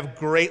and have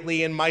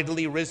greatly and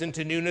mightily risen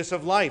to newness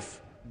of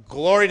life.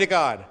 Glory to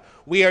God.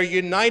 We are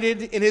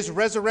united in his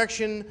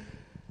resurrection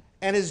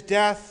and his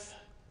death,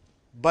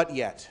 but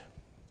yet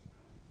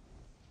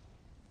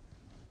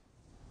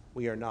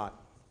we are not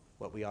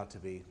what we ought to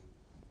be.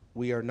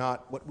 We are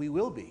not what we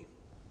will be.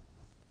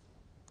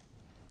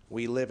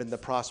 We live in the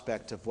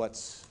prospect of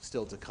what's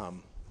still to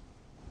come.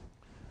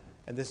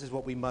 And this is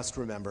what we must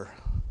remember.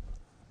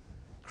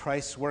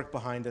 Christ's work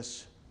behind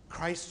us,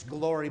 Christ's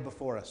glory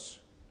before us.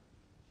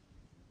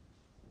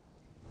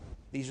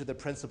 These are the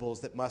principles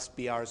that must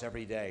be ours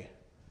every day.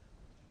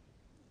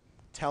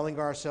 Telling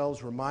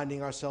ourselves,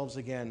 reminding ourselves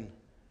again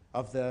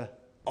of the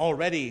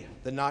already,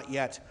 the not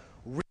yet,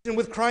 risen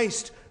with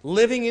Christ,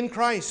 living in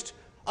Christ,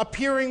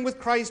 appearing with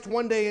Christ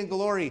one day in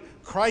glory,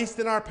 Christ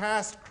in our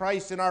past,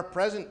 Christ in our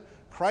present,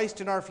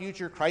 Christ in our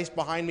future, Christ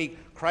behind me,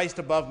 Christ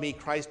above me,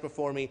 Christ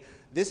before me.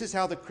 This is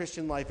how the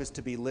Christian life is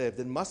to be lived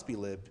and must be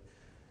lived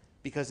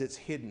because it's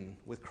hidden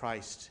with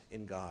Christ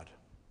in God.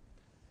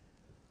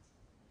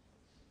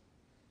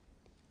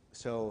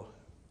 So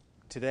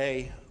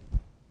today,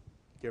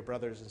 dear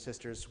brothers and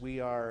sisters, we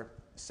are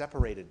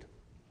separated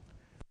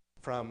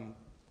from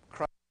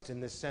Christ in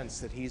this sense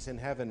that he's in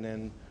heaven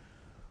and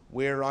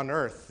we're on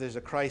earth. There's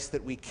a Christ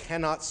that we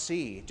cannot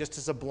see, just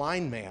as a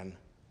blind man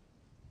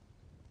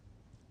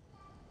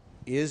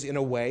is in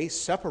a way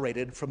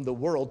separated from the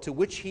world to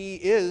which he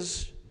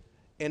is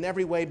in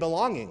every way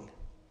belonging.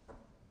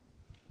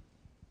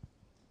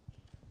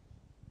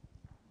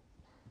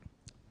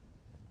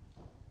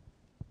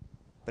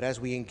 But as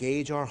we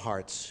engage our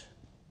hearts,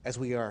 as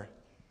we are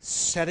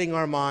setting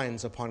our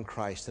minds upon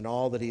Christ and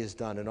all that he has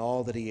done and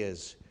all that he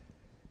is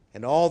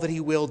and all that he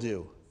will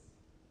do,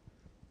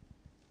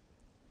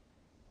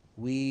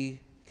 we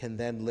can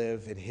then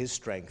live in his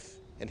strength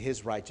and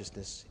his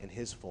righteousness and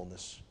his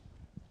fullness.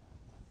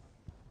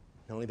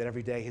 Knowing that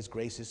every day his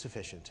grace is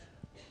sufficient,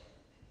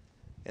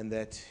 and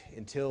that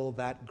until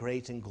that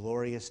great and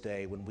glorious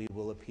day when we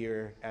will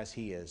appear as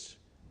he is,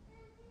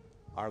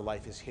 our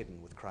life is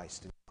hidden with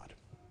Christ in God.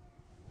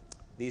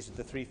 These are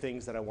the three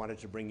things that I wanted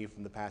to bring you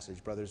from the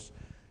passage, brothers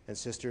and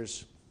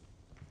sisters.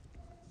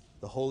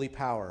 The holy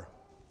power,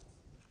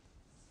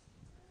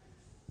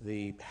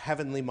 the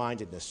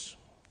heavenly-mindedness,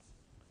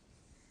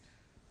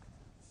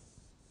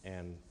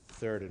 and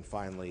third and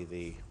finally,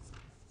 the,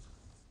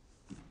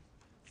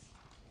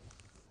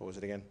 what was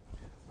it again?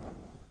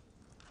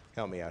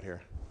 Help me out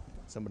here.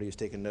 Somebody who's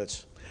taking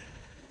notes.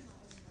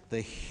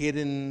 The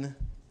hidden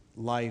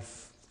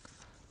life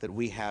that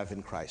we have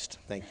in Christ.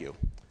 Thank you.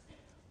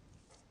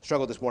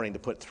 Struggled this morning to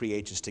put three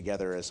H's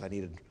together as I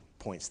needed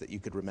points that you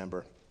could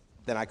remember.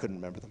 Then I couldn't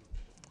remember them.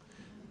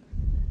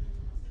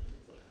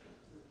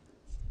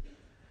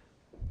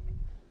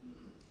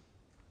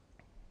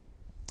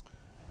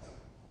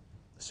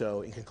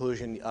 So in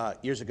conclusion,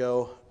 years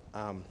ago,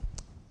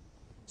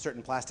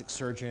 certain plastic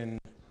surgeon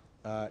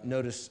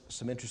noticed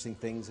some interesting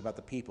things about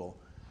the people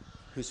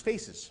whose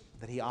faces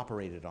that he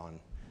operated on.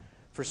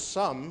 For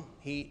some,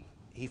 he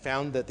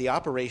found that the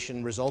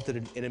operation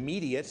resulted in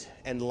immediate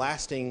and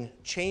lasting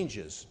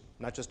changes,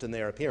 not just in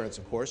their appearance,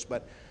 of course,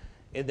 but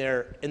in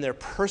their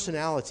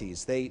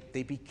personalities. They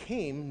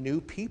became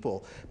new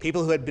people.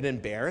 People who had been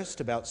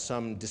embarrassed about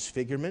some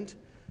disfigurement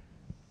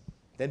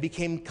then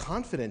became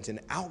confident and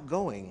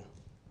outgoing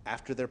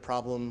after their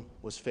problem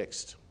was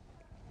fixed.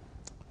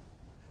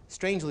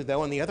 Strangely,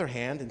 though, on the other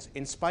hand,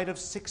 in spite of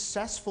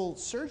successful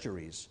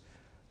surgeries,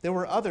 there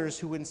were others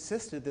who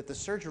insisted that the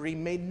surgery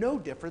made no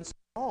difference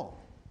at all.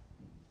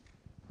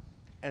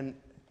 And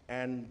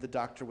the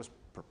doctor was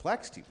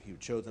perplexed. He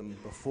would show them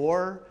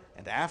before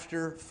and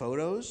after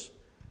photos,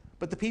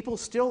 but the people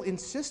still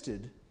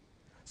insisted,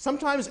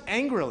 sometimes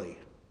angrily,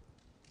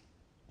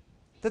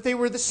 that they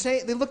were the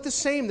same. They looked the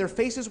same. Their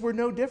faces were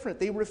no different.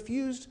 They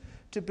refused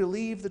to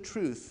believe the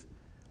truth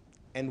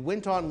and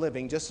went on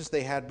living just as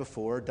they had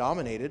before,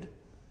 dominated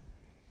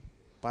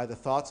by the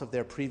thoughts of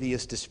their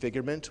previous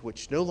disfigurement,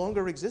 which no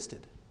longer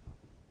existed.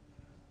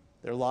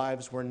 Their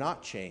lives were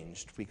not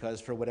changed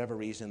because, for whatever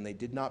reason, they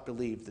did not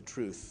believe the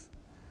truth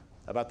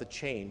about the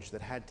change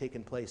that had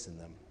taken place in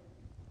them.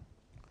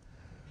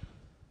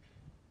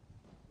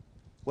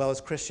 Well,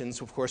 as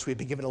Christians, of course, we've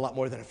been given a lot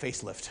more than a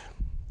facelift.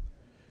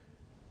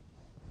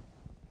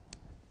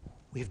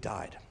 We've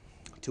died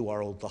to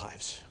our old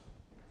lives.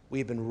 We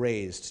have been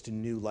raised to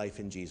new life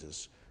in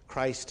Jesus.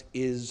 Christ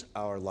is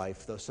our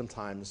life, though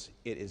sometimes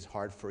it is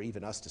hard for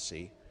even us to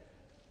see.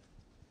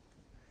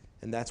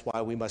 And that's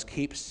why we must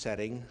keep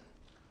setting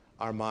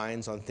our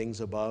minds on things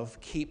above,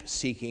 keep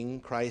seeking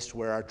Christ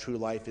where our true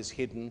life is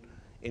hidden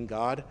in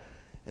God.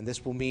 And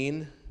this will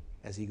mean,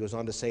 as he goes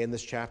on to say in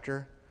this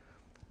chapter,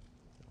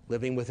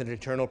 living with an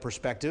eternal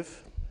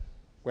perspective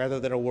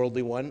rather than a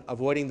worldly one,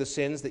 avoiding the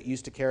sins that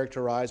used to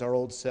characterize our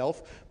old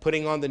self,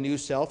 putting on the new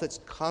self that's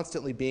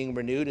constantly being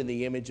renewed in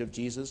the image of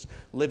Jesus,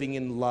 living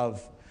in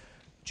love,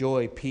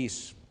 joy,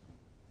 peace,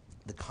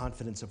 the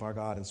confidence of our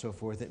God, and so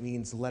forth. It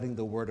means letting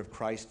the word of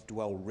Christ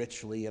dwell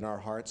richly in our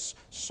hearts,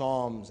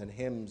 psalms and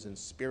hymns and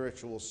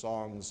spiritual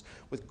songs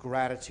with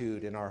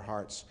gratitude in our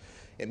hearts.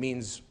 It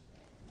means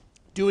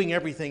doing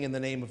everything in the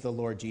name of the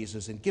Lord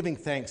Jesus and giving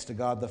thanks to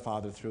God the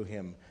Father through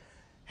him.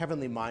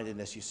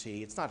 Heavenly-mindedness, you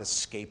see, it's not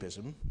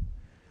escapism.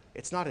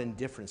 It's not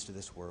indifference to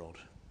this world.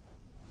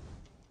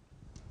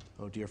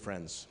 Oh, dear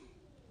friends,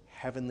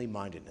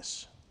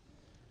 heavenly-mindedness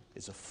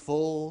is a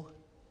full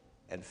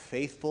and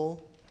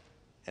faithful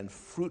and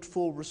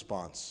fruitful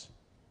response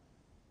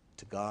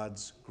to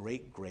God's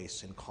great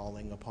grace and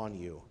calling upon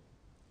you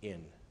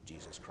in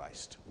Jesus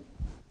Christ.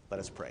 Let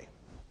us pray.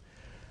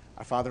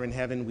 Our Father in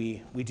heaven,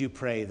 we do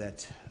pray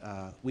that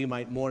we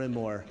might more and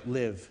more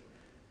live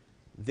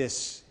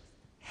this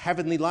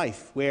heavenly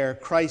life where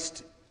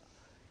Christ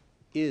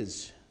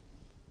is.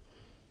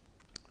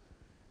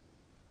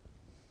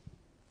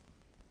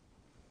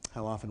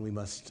 How often we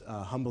must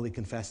humbly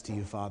confess to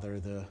you, Father,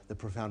 the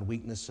profound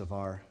weakness of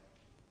our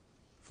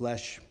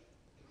flesh,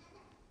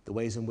 the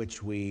ways in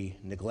which we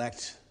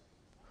neglect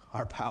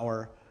our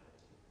power,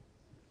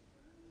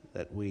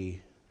 that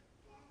we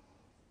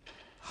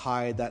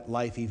hide that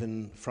life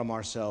even from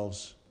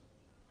ourselves,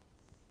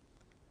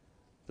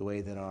 the way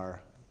that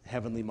our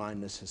heavenly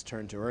mindedness has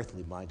turned to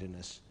earthly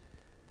mindedness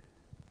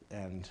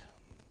and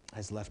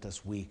has left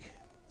us weak,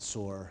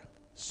 sore,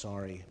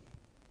 sorry,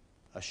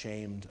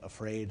 ashamed,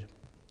 afraid.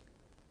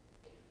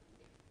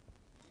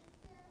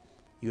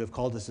 You have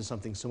called us to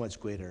something so much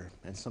greater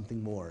and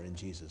something more in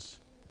Jesus.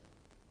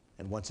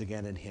 And once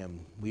again in him,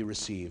 we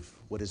receive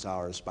what is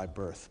ours by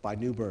birth, by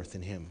new birth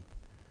in him.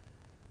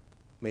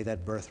 May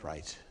that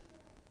birthright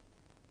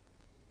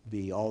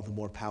be all the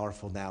more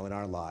powerful now in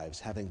our lives,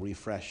 having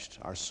refreshed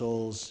our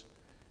souls,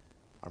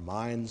 our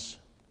minds.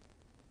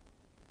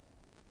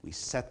 We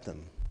set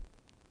them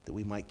that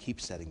we might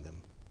keep setting them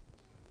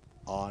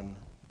on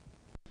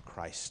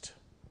Christ,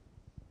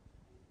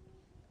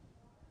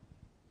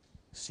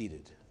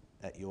 seated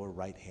at your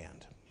right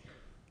hand.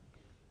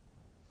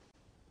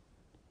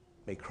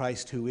 May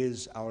Christ, who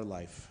is our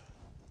life,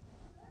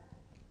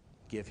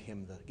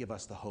 give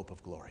us the hope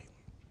of glory.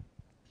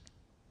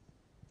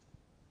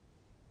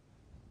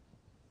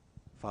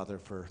 Father,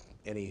 for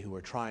any who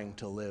are trying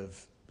to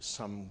live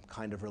some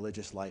kind of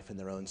religious life in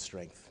their own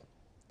strength,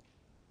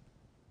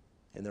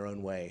 in their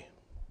own way,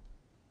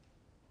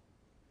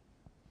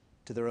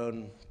 to their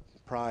own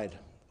pride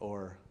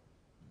or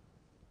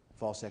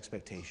false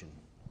expectation,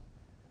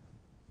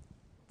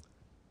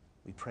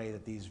 we pray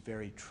that these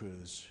very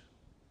truths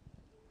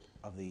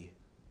of the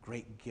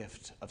great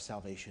gift of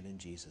salvation in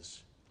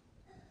Jesus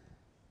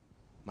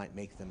might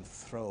make them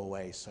throw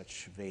away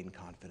such vain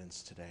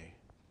confidence today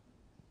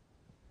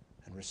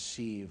and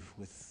receive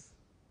with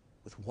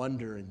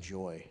wonder and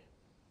joy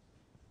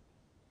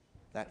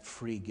that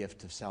free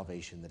gift of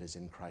salvation that is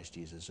in Christ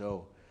Jesus.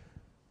 Oh,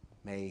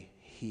 may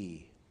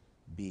he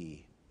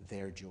be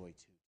their joy too.